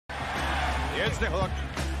Here's the hook.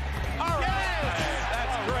 All right.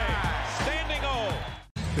 That's great. Standing O.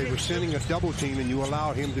 They were sending a double team, and you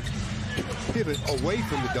allowed him to pivot away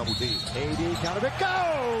from the double team. AD, count it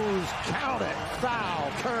goes! Count it!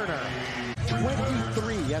 Foul, Turner.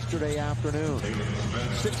 23 yesterday afternoon.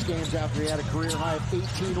 6 games after he had a career high of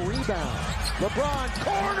 18 rebounds. LeBron,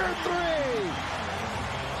 corner three!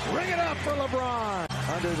 Ring it up for LeBron.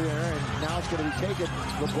 Under there, and now it's going to be taken.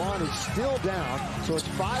 LeBron is still down, so it's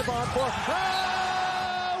 5 on 4.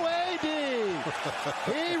 Oh, AD!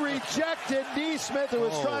 He rejected Neesmith, who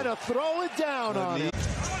was trying to throw it down on him.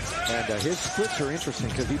 And his splits are interesting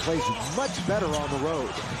because he plays much better on the road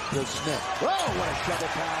than Smith. Oh, what a shovel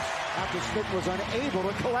pass after Smith was unable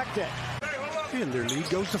to collect it. And their lead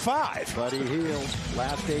goes to 5. Buddy Hield,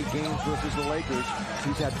 last 8 games versus the Lakers.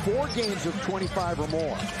 He's had 4 games of 25 or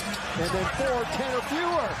more. And then 4, 10 or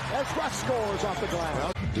fewer as Russ scores off the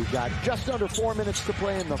glass. We've got just under 4 minutes to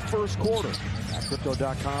play in the first quarter at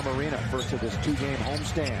Crypto.com Arena. First of this 2-game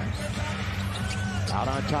homestand. Out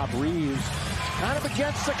on top, Reeves. Kind of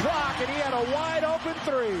against the clock, and he had a wide open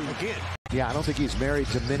 3. Again. Yeah, I don't think he's married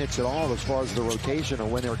to minutes at all as far as the rotation or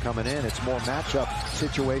when they're coming in. It's more matchup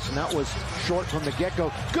situation. That was short from the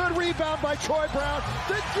get-go. Good rebound by Troy Brown.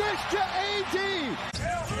 The dish to AD.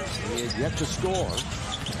 He is yet to score.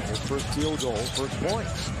 His first field goal, first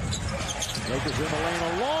points. Lakers in the lane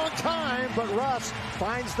a long time, but Russ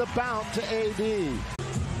finds the bounce to AD.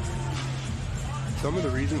 Some of the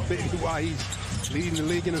reasons why he's leading the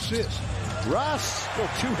league in assists. Russ, a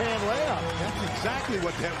 2-hand layup. That's exactly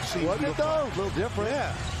what that seemed. Wasn't it though? A little different.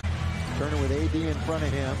 Yeah. Turner with AD in front of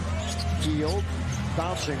him. Hield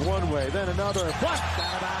bouncing one way, then another. What?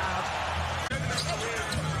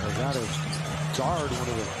 They got to guard one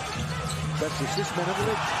of the best assist men of the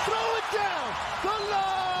league. Throw it down. The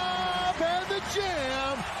lob and the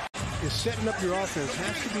jam. Is setting up your offense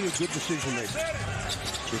has to be a good decision maker.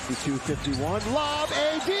 52-51. Lob.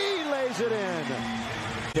 AD lays it in.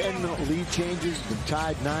 10 lead changes, been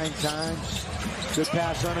tied 9 times. Good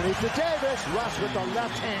pass underneath to Davis. Russ with the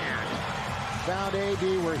left hand. Found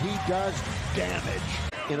AD where he does damage.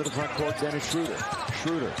 Into the front court, Dennis Schroeder.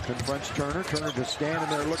 Schroeder confronts Turner. Turner just standing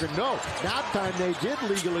there looking. No, that time they did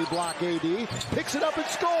legally block AD. Picks it up and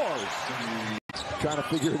scores. Trying to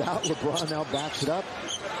figure it out. LeBron now backs it up.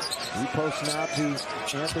 He posts now to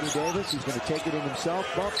Anthony Davis. He's going to take it in himself.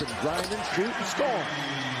 Bump and grind and shoot and score.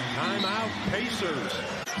 Timeout, Pacers.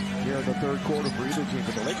 Here in the third quarter for either team,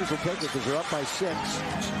 but the Lakers will take it because they're up by 6.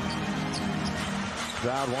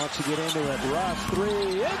 Crowd wants to get into it. Russ, 3,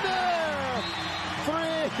 in there!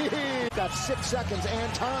 3! Got 6 seconds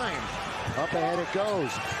and time. Up ahead it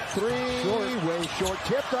goes. 3, way short,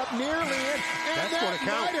 tipped up nearly in, and that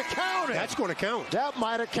might have counted. That's going to count. That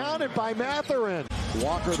might have counted by Mathurin.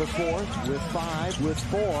 Walker the 4th with 5, with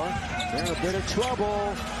 4. They're in a bit of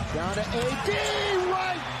trouble. Down to AD,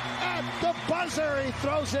 right at the buzzer. He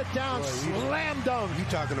throws it down, slam dunk. You're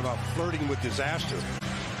talking about flirting with disaster.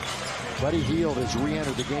 Buddy Hield has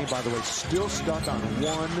re-entered the game, by the way, still stuck on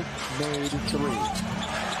 1 made 3.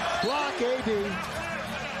 Block AD.